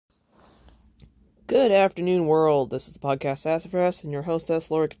Good afternoon, world. This is the podcast Sassafras and your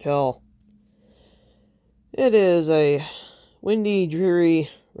hostess, Laura Cattell. It is a windy, dreary,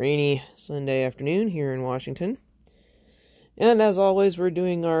 rainy Sunday afternoon here in Washington. And as always, we're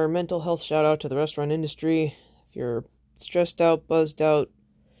doing our mental health shout out to the restaurant industry. If you're stressed out, buzzed out,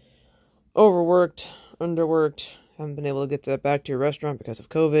 overworked, underworked, haven't been able to get back to your restaurant because of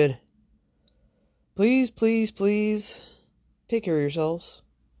COVID, please take care of yourselves.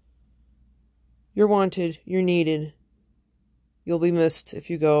 You're wanted, you're needed, you'll be missed if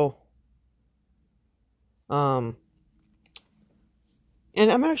you go. And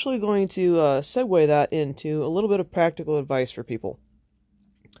I'm actually going to segue that into a little bit of practical advice for people.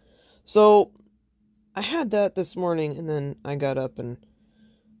 So, I had that this morning, and then I got up and,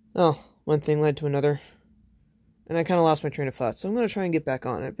 one thing led to another, and I kind of lost my train of thought. So I'm going to try and get back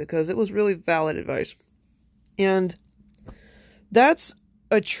on it, because it was really valid advice. And that's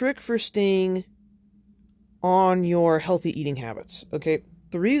a trick for staying on your healthy eating habits, okay?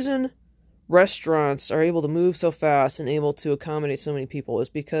 The reason restaurants are able to move so fast and able to accommodate so many people is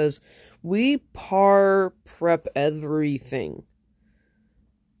because we par prep everything.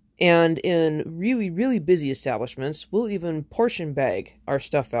 And in really, really busy establishments, we'll even portion bag our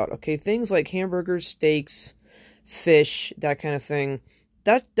stuff out, okay? Things like hamburgers, steaks, fish, that kind of thing,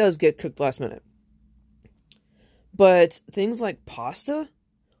 that does get cooked last minute. But things like pasta,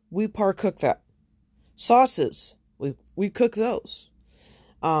 we par cook that. Sauces, we cook those.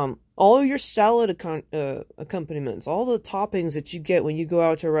 All of your salad accompaniments, all the toppings that you get when you go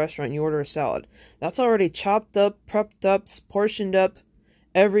out to a restaurant and you order a salad, that's already chopped up, prepped up, portioned up.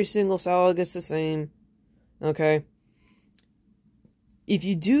 Every single salad gets the same. Okay? If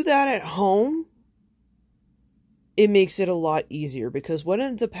you do that at home, it makes it a lot easier, because what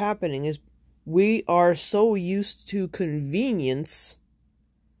ends up happening is we are so used to convenience.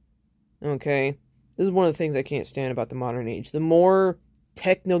 Okay? This is one of the things I can't stand about the modern age. The more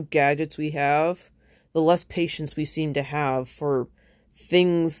techno gadgets we have, the less patience we seem to have for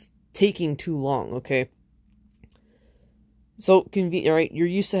things taking too long, okay? So, right, you're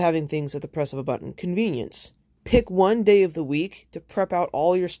used to having things at the press of a button. Convenience. Pick one day of the week to prep out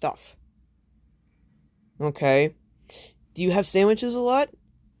all your stuff. Okay? Do you have sandwiches a lot?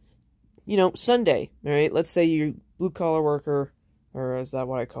 Sunday, all right? Let's say you're blue-collar worker, or is that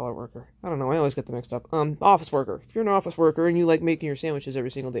what I call a worker? I don't know, I always get them mixed up. Office worker. If you're an office worker and you like making your sandwiches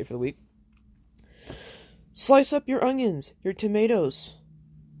every single day for the week, slice up your onions, your tomatoes.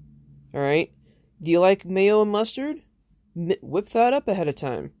 Alright? Do you like mayo and mustard? Whip that up ahead of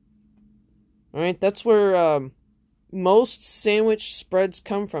time. Alright? That's where most sandwich spreads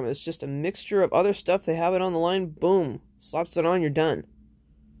come from. It's just a mixture of other stuff. They have it on the line. Boom. Slaps it on, you're done.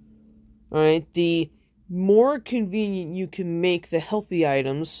 Alright? The more convenient you can make the healthy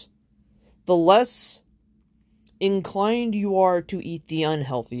items, the less inclined you are to eat the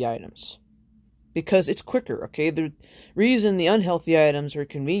unhealthy items. Because it's quicker, okay? The reason the unhealthy items are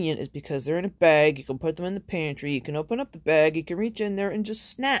convenient is because they're in a bag, you can put them in the pantry, you can open up the bag, you can reach in there and just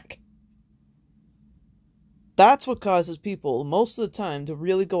snack. That's what causes people, most of the time, to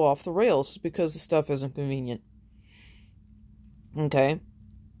really go off the rails, because the stuff isn't convenient. Okay?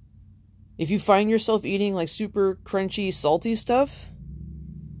 If you find yourself eating like super crunchy, salty stuff,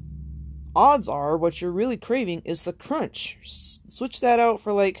 odds are what you're really craving is the crunch. Switch that out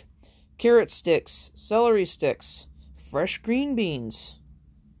for like carrot sticks, celery sticks, fresh green beans,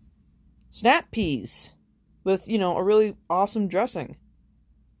 snap peas with, a really awesome dressing.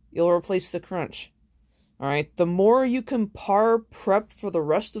 You'll replace the crunch. Alright, the more you can par prep for the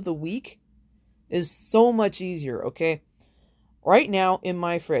rest of the week is so much easier, okay? Right now, in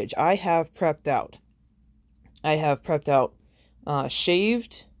my fridge, I have prepped out.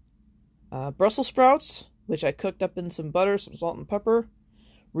 Shaved Brussels sprouts, which I cooked up in some butter, some salt and pepper,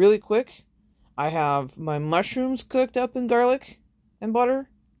 really quick. I have my mushrooms cooked up in garlic and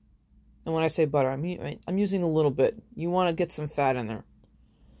butter. And when I say butter, I'm using a little bit. You want to get some fat in there.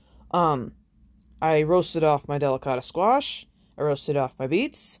 I roasted off my delicata squash. I roasted off my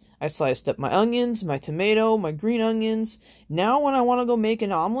beets. I sliced up my onions, my tomato, my green onions. Now when I want to go make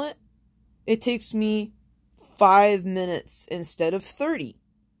an omelet, it takes me 5 minutes instead of 30.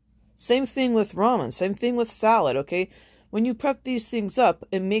 Same thing with ramen, same thing with salad, okay? When you prep these things up,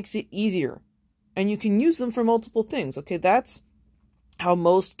 it makes it easier. And you can use them for multiple things, okay? That's how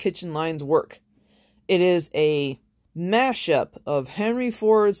most kitchen lines work. It is a mashup of Henry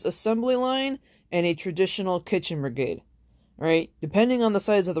Ford's assembly line and a traditional kitchen brigade. Right? Depending on the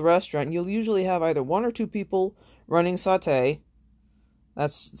size of the restaurant, you'll usually have either 1 or 2 people running sauté.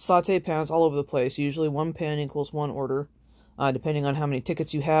 That's sauté pans all over the place. Usually 1 pan equals 1 order, depending on how many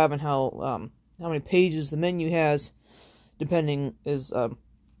tickets you have and how how many pages the menu has, depending is how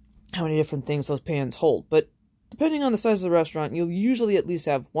many different things those pans hold. But depending on the size of the restaurant, you'll usually at least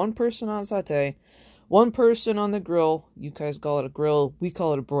have one person on sauté, one person on the grill. You guys call it a grill, we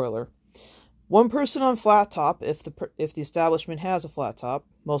call it a broiler. One person on flat top, if the establishment has a flat top,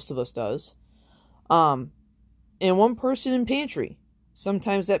 most of us does. And one person in pantry.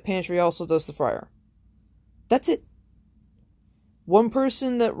 Sometimes that pantry also does the fryer. That's it. One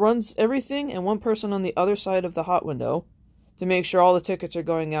person that runs everything and one person on the other side of the hot window to make sure all the tickets are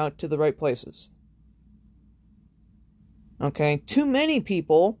going out to the right places. Okay, too many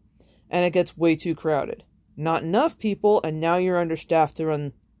people and it gets way too crowded. Not enough people and now you're understaffed to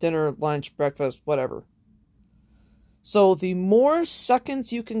run dinner, lunch, breakfast, whatever. So the more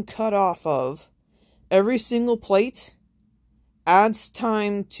seconds you can cut off of every single plate adds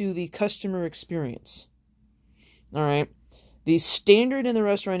time to the customer experience. All right. The standard in the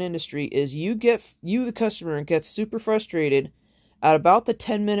restaurant industry is you, the customer, gets super frustrated at about the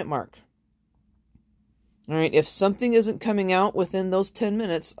 10-minute mark. All right. If something isn't coming out within those 10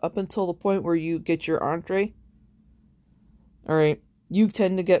 minutes up until the point where you get your entree, all right, you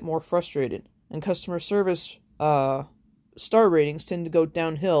tend to get more frustrated. And customer service star ratings tend to go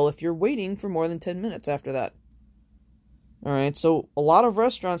downhill if you're waiting for more than 10 minutes after that. All right. So a lot of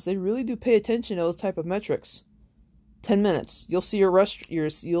restaurants, they really do pay attention to those type of metrics. 10 minutes. You'll see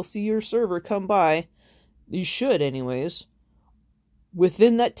you'll see your server come by. You should, anyways,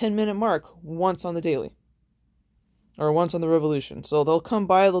 within that 10-minute mark once on the daily. Or once on the revolution. So they'll come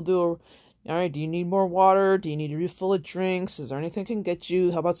by, they'll do alright, do you need more water? Do you need a refill of drinks? Is there anything I can get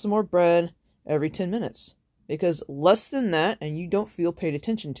you? How about some more bread? Every 10 minutes. Because less than that, and you don't feel paid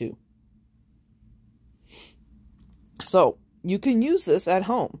attention to. So, you can use this at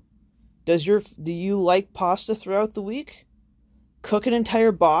home. Do you like pasta throughout the week? Cook an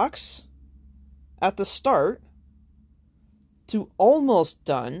entire box at the start to almost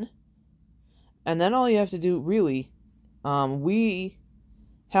done. And then all you have to do, really, we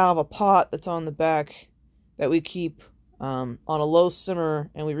have a pot that's on the back that we keep on a low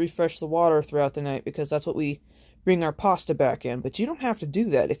simmer, and we refresh the water throughout the night because that's what we bring our pasta back in. But you don't have to do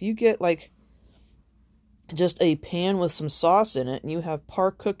that. If you get like just a pan with some sauce in it and you have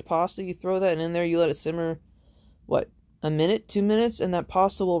par-cooked pasta, you throw that in there, you let it simmer, a minute, 2 minutes, and that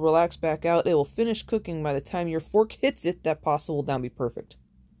pasta will relax back out. It will finish cooking. By the time your fork hits it, that pasta will now be perfect.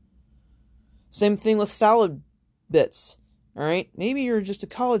 Same thing with salad bits. All right, maybe you're just a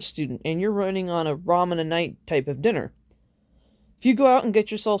college student and you're running on a ramen a night type of dinner. If you go out and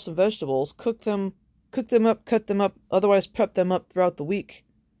get yourself some vegetables, cook them up, cut them up, otherwise prep them up throughout the week.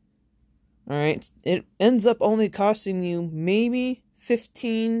 All right, it ends up only costing you maybe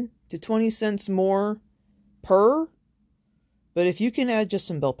 15 to 20 cents more per. But if you can add just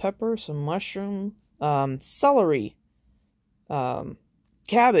some bell pepper, some mushroom, celery,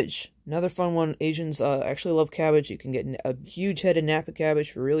 cabbage, another fun one. Asians actually love cabbage. You can get a huge head of Napa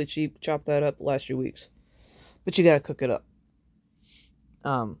cabbage for really cheap. Chop that up, last you weeks. But you gotta cook it up.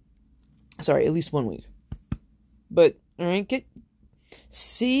 At least 1 week. But, alright,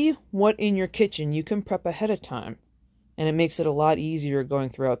 see what in your kitchen you can prep ahead of time. And it makes it a lot easier going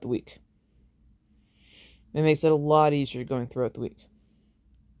throughout the week.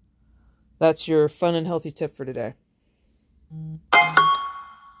 That's your fun and healthy tip for today.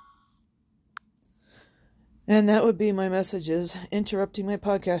 And that would be my messages, interrupting my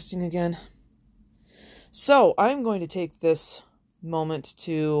podcasting again. So, I'm going to take this moment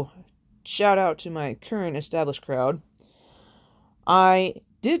to shout out to my current established crowd. I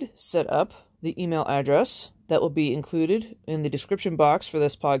did set up the email address that will be included in the description box for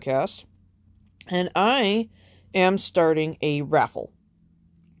this podcast. And I am starting a raffle.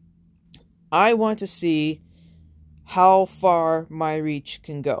 I want to see how far my reach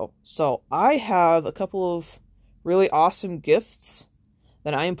can go. So I have a couple of really awesome gifts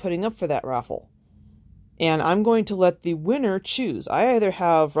that I am putting up for that raffle. And I'm going to let the winner choose. I either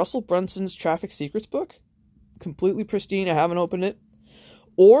have Russell Brunson's Traffic Secrets book, completely pristine, I haven't opened it,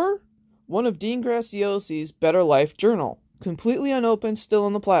 or one of Dean Graciosi's Better Life Journal, completely unopened, still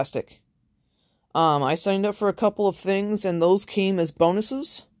in the plastic. I signed up for a couple of things, and those came as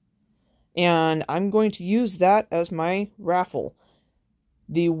bonuses. And I'm going to use that as my raffle.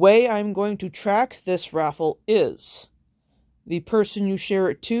 The way I'm going to track this raffle is the person you share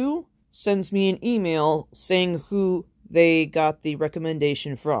it to sends me an email saying who they got the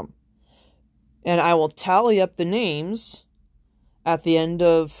recommendation from. And I will tally up the names at the end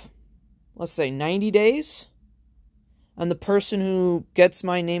of, let's say, 90 days. And the person who gets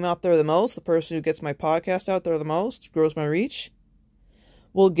my name out there the most, the person who gets my podcast out there the most, grows my reach,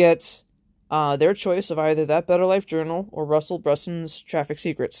 will get their choice of either That Better Life Journal or Russell Brunson's Traffic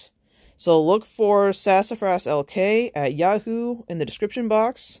Secrets. So look for Sassafras LK at Yahoo in the description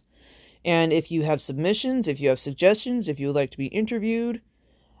box. And if you have submissions, if you have suggestions, if you would like to be interviewed,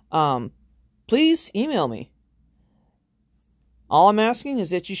 please email me. All I'm asking is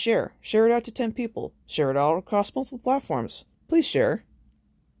that you share. Share it out to 10 people. Share it out across multiple platforms. Please share.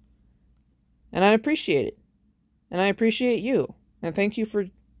 And I appreciate it. And I appreciate you. And thank you for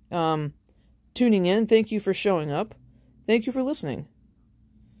tuning in. Thank you for showing up. Thank you for listening.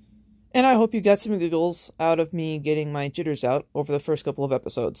 And I hope you got some giggles out of me getting my jitters out over the first couple of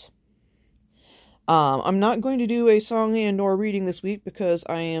episodes. I'm not going to do a song and or reading this week because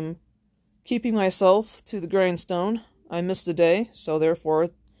I am keeping myself to the grindstone. I missed a day, so therefore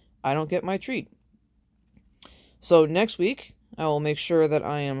I don't get my treat. So next week, I will make sure that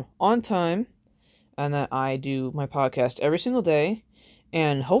I am on time and that I do my podcast every single day.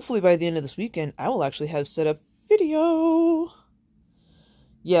 And hopefully by the end of this weekend, I will actually have set up video.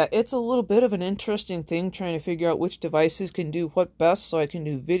 Yeah, it's a little bit of an interesting thing trying to figure out which devices can do what best so I can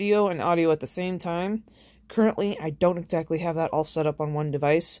do video and audio at the same time. Currently, I don't exactly have that all set up on one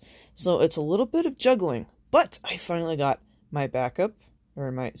device, so it's a little bit of juggling. But I finally got my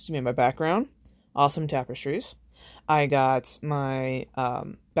my background, Awesome Tapestries. I got my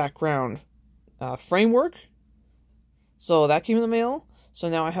background framework, so that came in the mail. So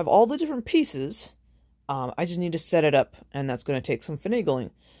now I have all the different pieces. I just need to set it up, and that's going to take some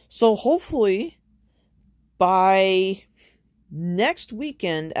finagling. So hopefully, by next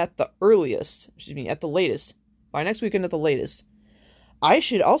weekend at the latest, I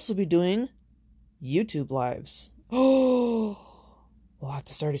should also be doing YouTube lives. Oh, we'll have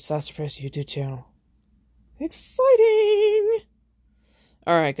to start a Sassafras YouTube channel. Exciting!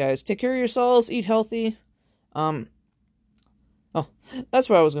 Alright, guys, take care of yourselves, eat healthy. That's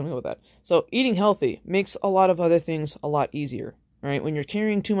where I was going to go with that. So, eating healthy makes a lot of other things a lot easier. Right? When you're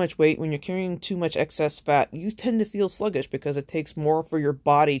carrying too much weight, when you're carrying too much excess fat, you tend to feel sluggish because it takes more for your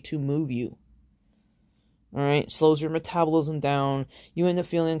body to move you. Alright? Slows your metabolism down. You end up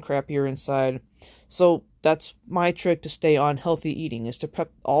feeling crappier inside. So, that's my trick to stay on healthy eating, is to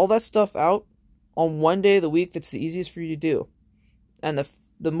prep all that stuff out on one day of the week that's the easiest for you to do. And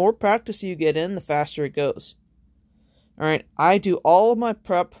the more practice you get in, the faster it goes. Alright, I do all of my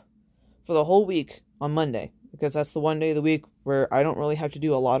prep for the whole week on Monday, because that's the one day of the week where I don't really have to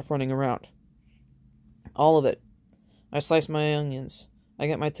do a lot of running around. All of it. I slice my onions. I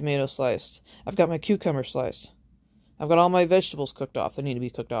get my tomatoes sliced. I've got my cucumber sliced. I've got all my vegetables cooked off that need to be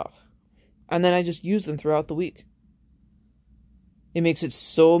cooked off. And then I just use them throughout the week. It makes it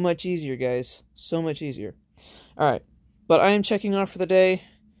so much easier, guys. So much easier. Alright, but I am checking off for the day.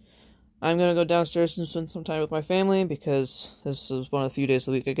 I'm going to go downstairs and spend some time with my family because this is one of the few days of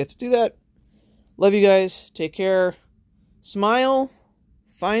the week I get to do that. Love you guys. Take care. Smile.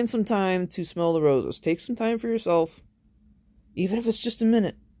 Find some time to smell the roses. Take some time for yourself, even if it's just a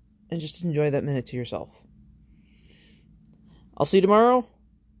minute, and just enjoy that minute to yourself. I'll see you tomorrow.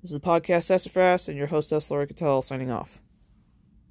 This is the podcast Sassafras and your hostess Laura Cattell signing off.